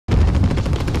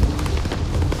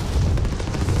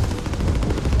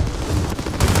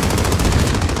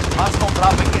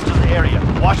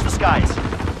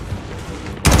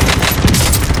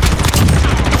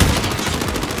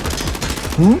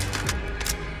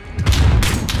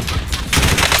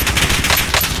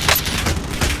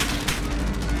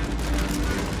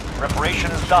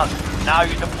Preparation is done. Now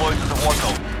you deploy to the war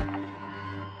zone.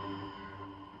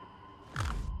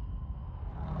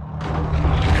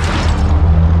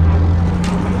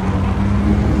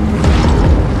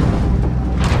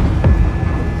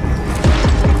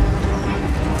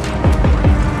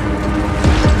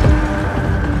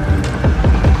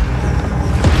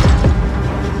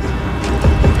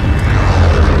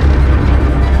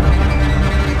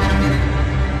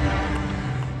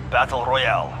 Battle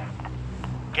Royale.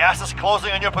 Gas is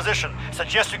closing on your position.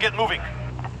 Suggest you get moving.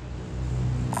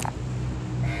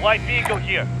 Light vehicle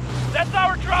here. That's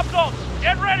our drop zone.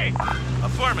 Get ready.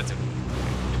 Affirmative.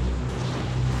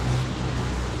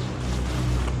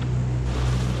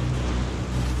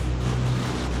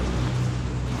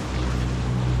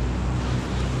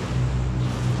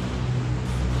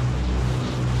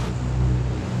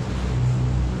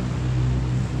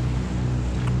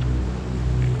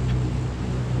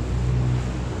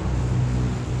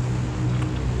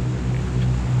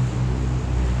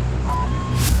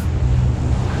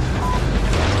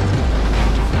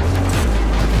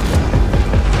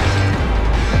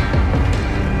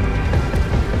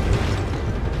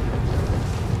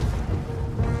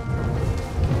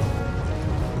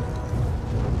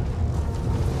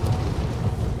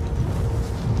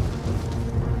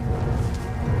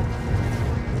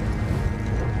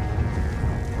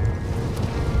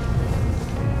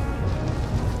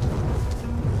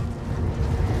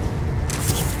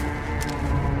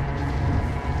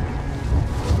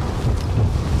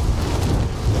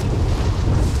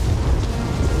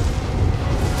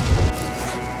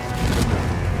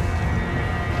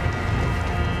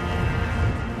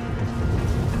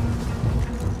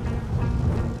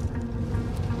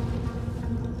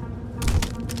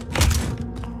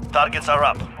 Targets are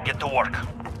up. Get to work.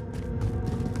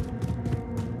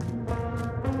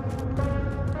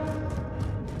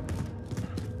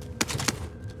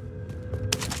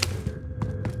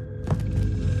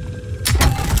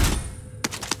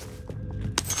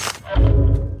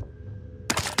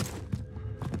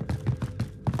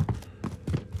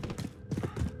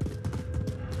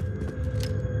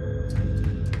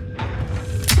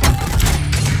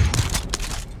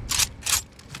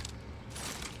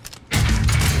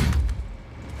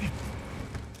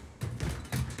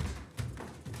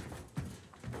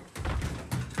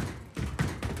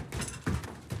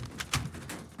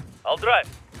 I'll drive.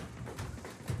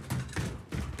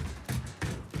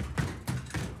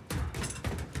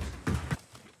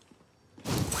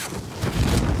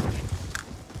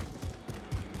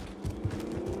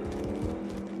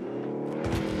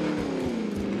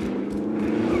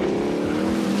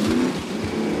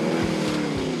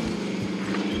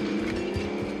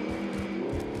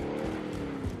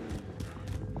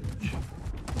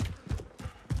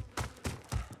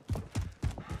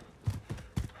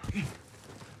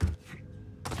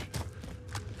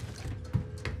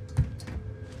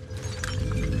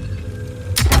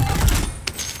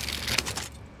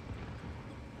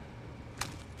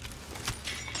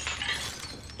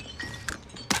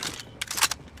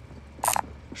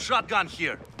 Shotgun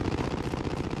here.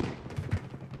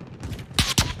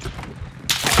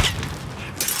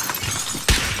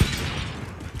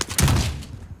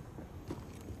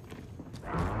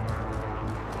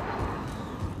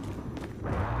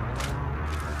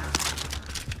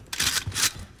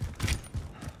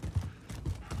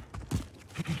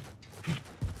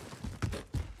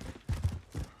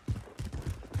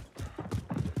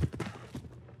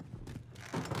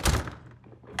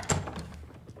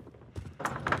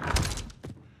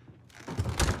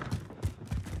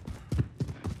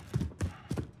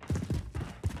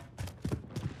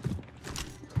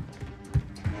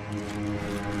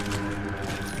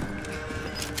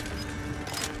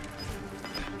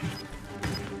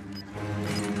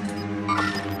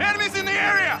 Enemies in the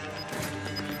area!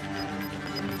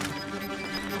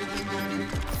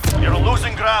 You're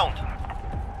losing ground.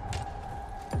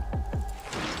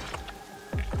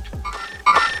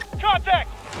 Contact!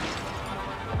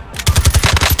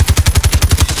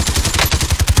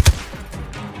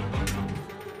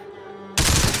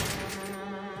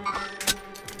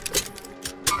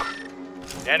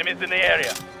 Enemies in the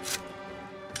area.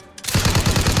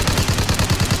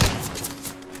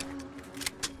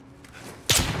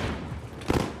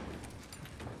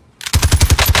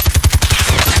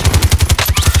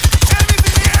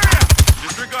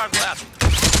 Disregard blast.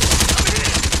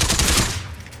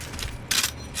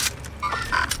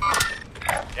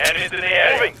 Enemies in the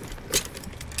area.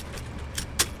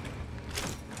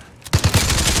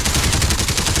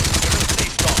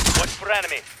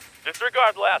 enemy.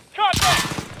 Disregard last. Contact!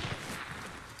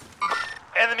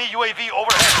 Enemy UAV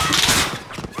overhead.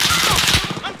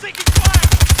 I'm taking fire!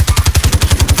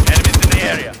 Enemies in the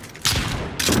area.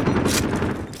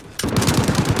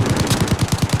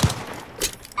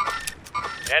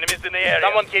 Enemies in the area.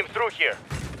 Someone came through here.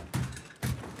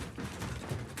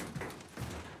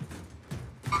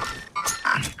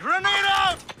 Grenade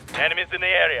out! Enemies in the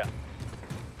area.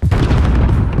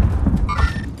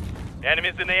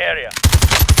 Enemies in the area.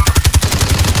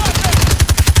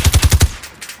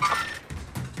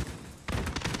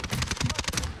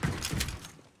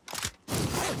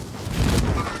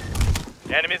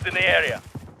 Enemies in the area.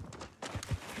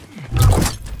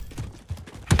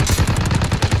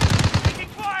 Taking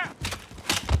fire!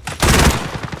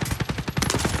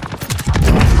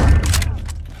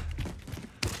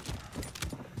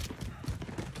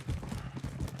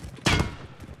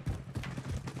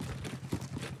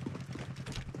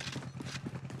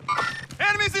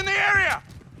 Enemies in the area!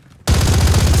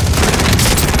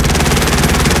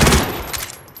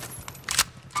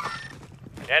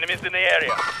 Enemies in the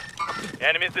area.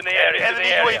 Enemies in the area. Enemy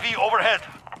UAV overhead.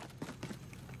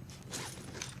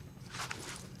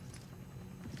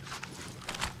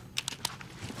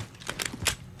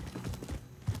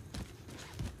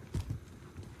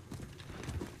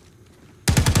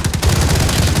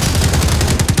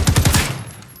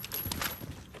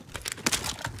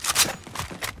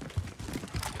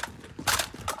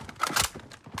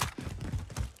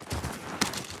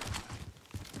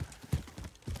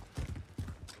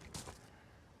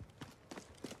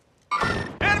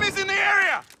 Enemies in the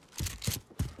area!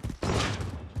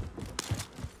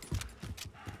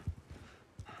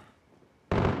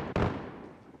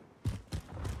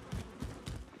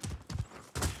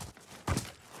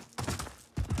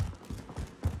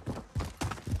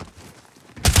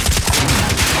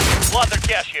 Blood their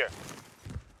cash here.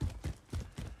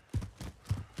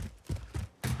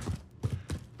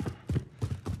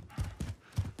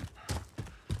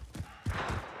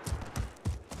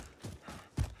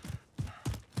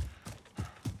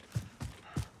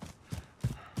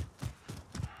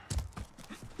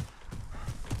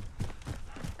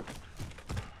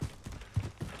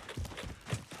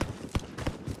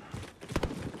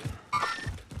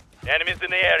 Enemies in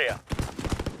the area.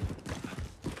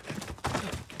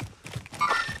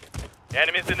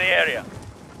 Enemies in the area.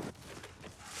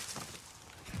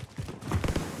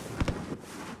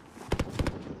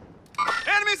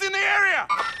 Enemies in the area!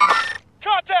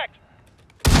 Contact!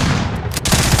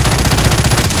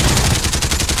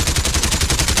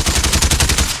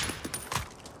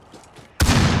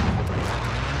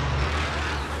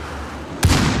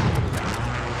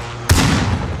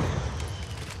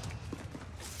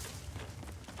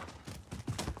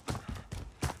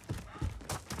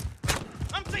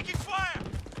 I'm taking fire!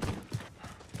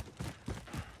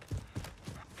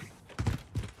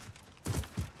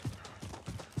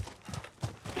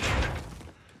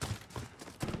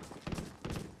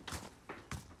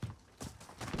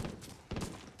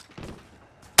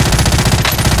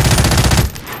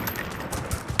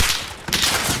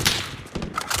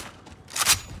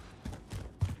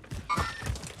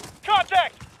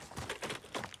 Contact!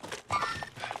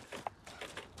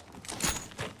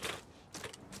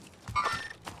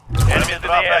 Enemy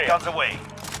drop back on the way.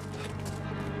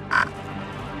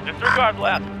 Disregard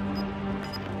left.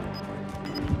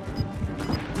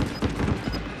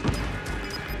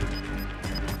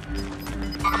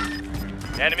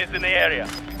 Enemies in the area.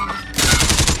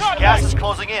 Gas is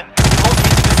closing in. Closing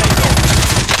into the safe zone.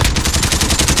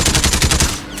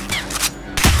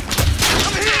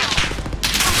 I'm here!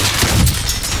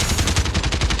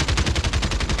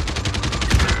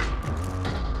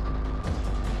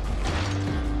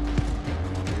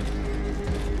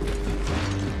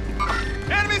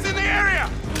 Enemies in the area!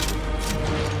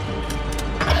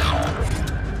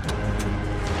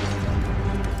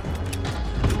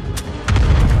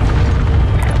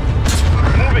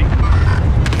 Moving!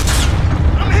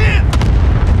 I'm hit!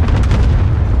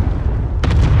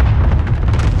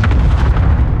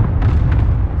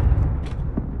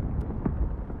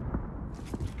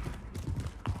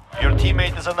 Your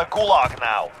teammate is in the gulag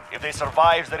now. If they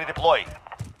survive, they redeploy.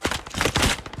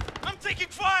 I'm taking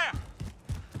fire!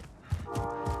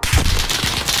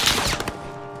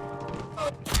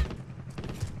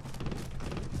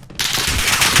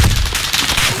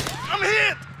 I'm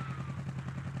hit!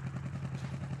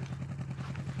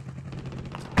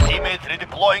 Teammate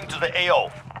redeploying to the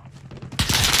AO.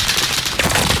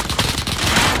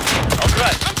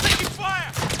 Alright, I'm taking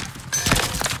fire!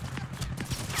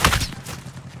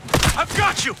 I've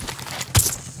got you!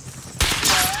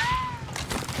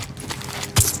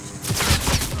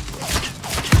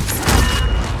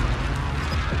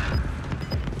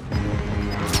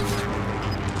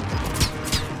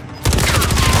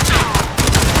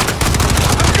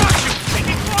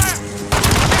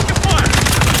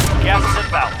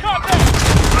 inbound.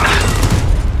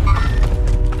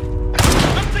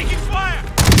 I'm taking fire!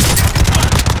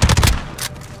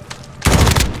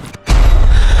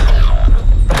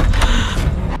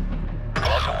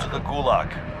 Welcome to the Gulag.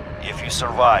 If you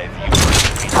survive, you will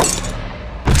be.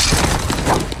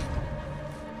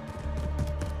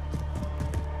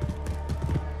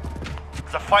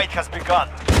 The fight has begun.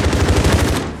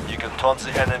 You can taunt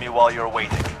the enemy while you're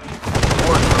waiting.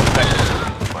 Words are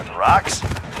effective, but rocks? No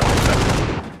effective.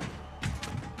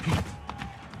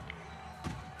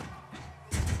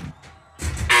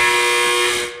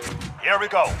 Here we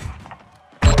go.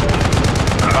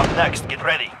 You're up next, get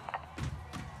ready.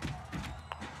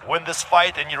 Win this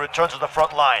fight and you return to the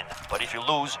front line, but if you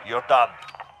lose, you're done.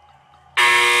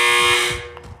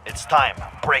 It's time,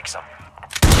 break some.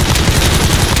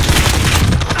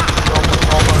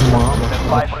 Stand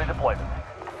by for redeployment.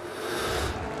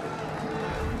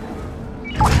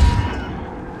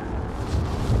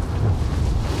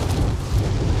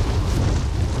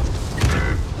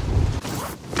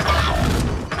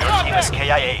 Your team is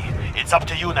KIA. It's up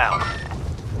to you now.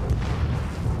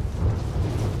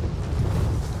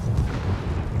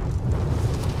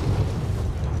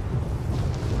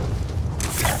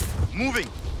 Moving!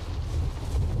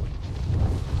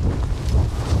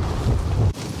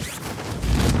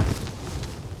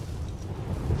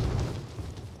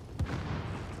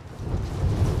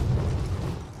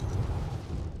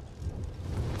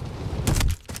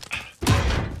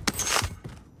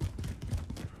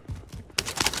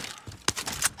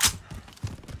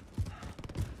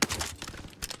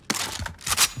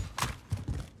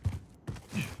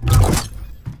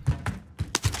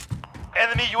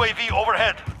 Enemy UAV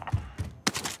overhead.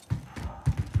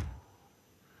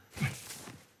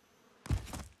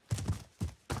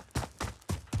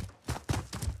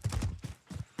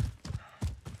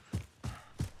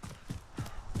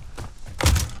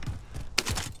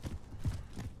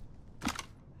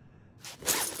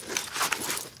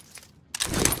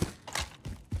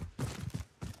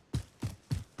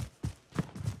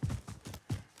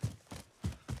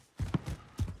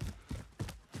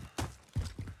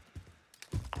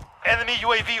 Enemy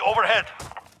UAV overhead.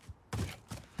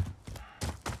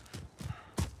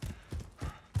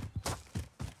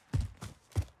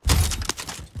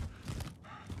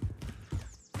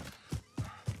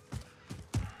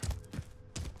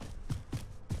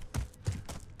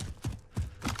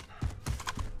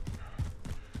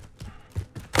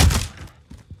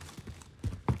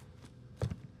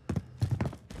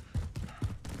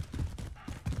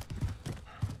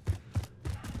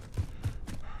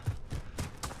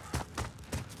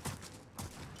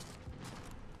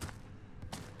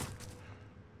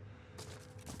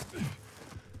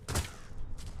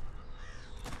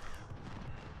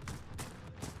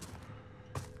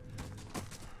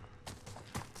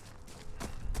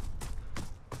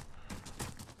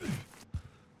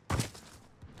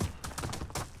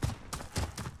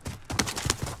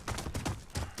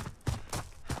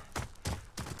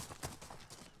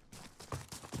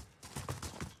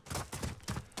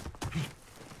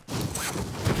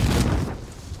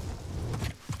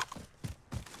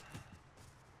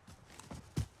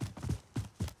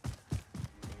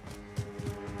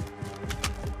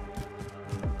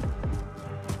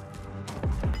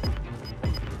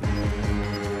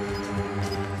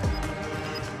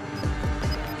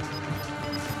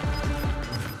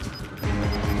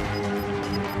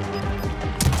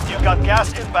 Got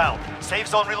gas inbound. Safe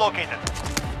zone relocated.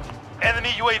 Enemy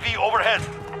UAV overhead.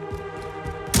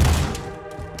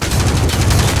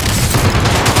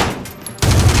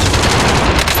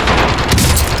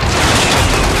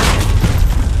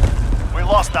 We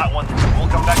lost that one. We'll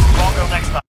come back stronger next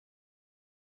time.